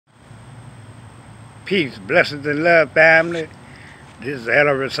Peace, blessings, and love, family. This is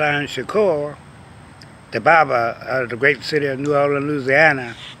Ella Rasan Shakur, the Baba out of the great city of New Orleans,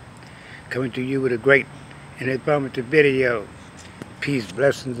 Louisiana, coming to you with a great and informative video. Peace,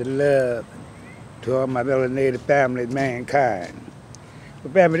 blessings, and love to all my melanated family, mankind.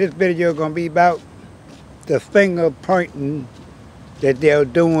 But family, this video is going to be about the finger pointing that they're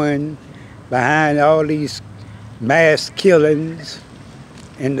doing behind all these mass killings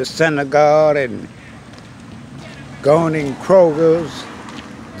in the synagogue and going in Kroger's,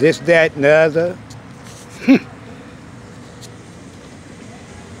 this, that, and the other.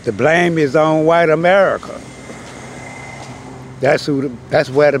 The blame is on white America. That's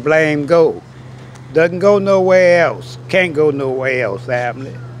where the blame goes. Doesn't go nowhere else. Can't go nowhere else,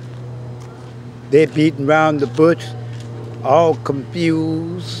 family. They're beating around the bush, all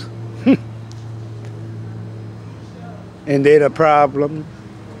confused. And they're the problem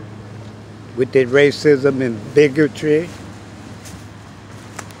with their racism and bigotry.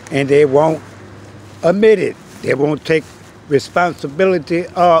 And they won't admit it. They won't take responsibility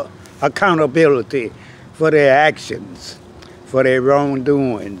or accountability for their actions, for their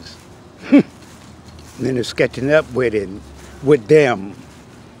wrongdoings. And they're sketching up with it, with them.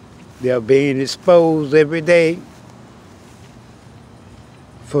 They're being exposed every day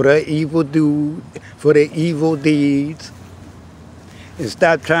for their evil deeds. And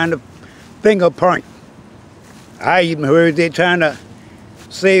stop trying to finger point. I even heard they're trying to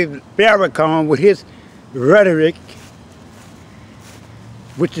save Farrakhan with his rhetoric,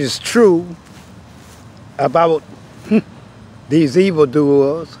 which is true about these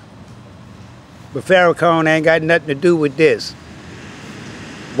evildoers. But Farrakhan ain't got nothing to do with this.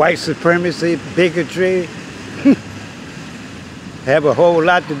 White supremacy, bigotry, have a whole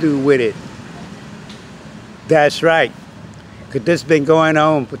lot to do with it. That's right, because this has been going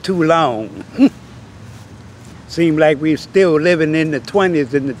on for too long. Seems like we're still living in the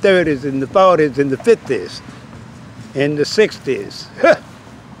 20s and the 30s and the 40s and the 50s and the 60s.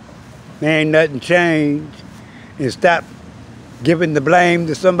 There ain't nothing changed. And stop giving the blame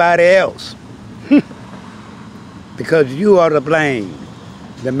to somebody else. Because you are to blame.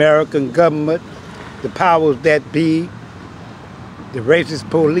 The American government, the powers that be, the racist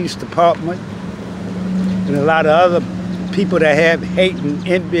police department, and a lot of other people that have hate and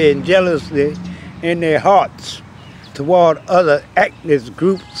envy and jealousy in their hearts toward other activist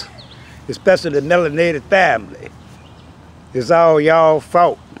groups, especially the melanated family. It's all y'all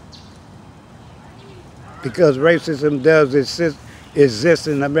fault. Because racism does exist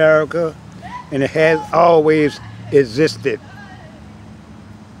in America, and it has always existed.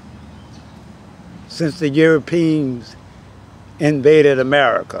 Since the Europeans invaded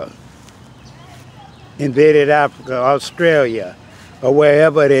America, invaded Africa, Australia, or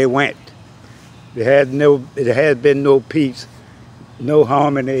wherever they went. It has been no peace, no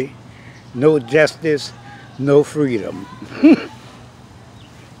harmony, no justice, no freedom.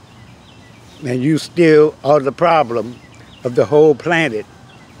 And you still are the problem of the whole planet.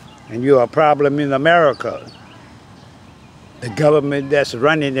 And you're a problem in America. The government that's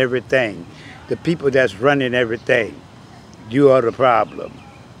running everything, the people that's running everything, you are the problem.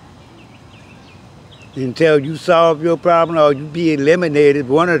 Until you solve your problem or you be eliminated,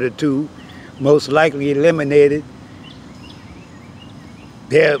 one of the two, most likely eliminated,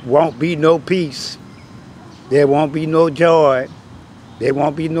 there won't be no peace. There won't be no joy. There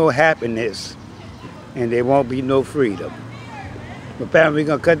won't be no happiness. And there won't be no freedom. But family, we're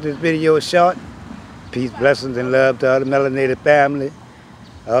going to cut this video short. Peace, blessings, and love to all the melanated family.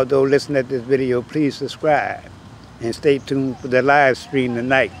 Although listening to this video, please subscribe. And stay tuned for the live stream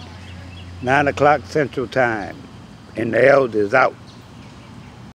tonight, 9 o'clock Central Time. And the Elder's out.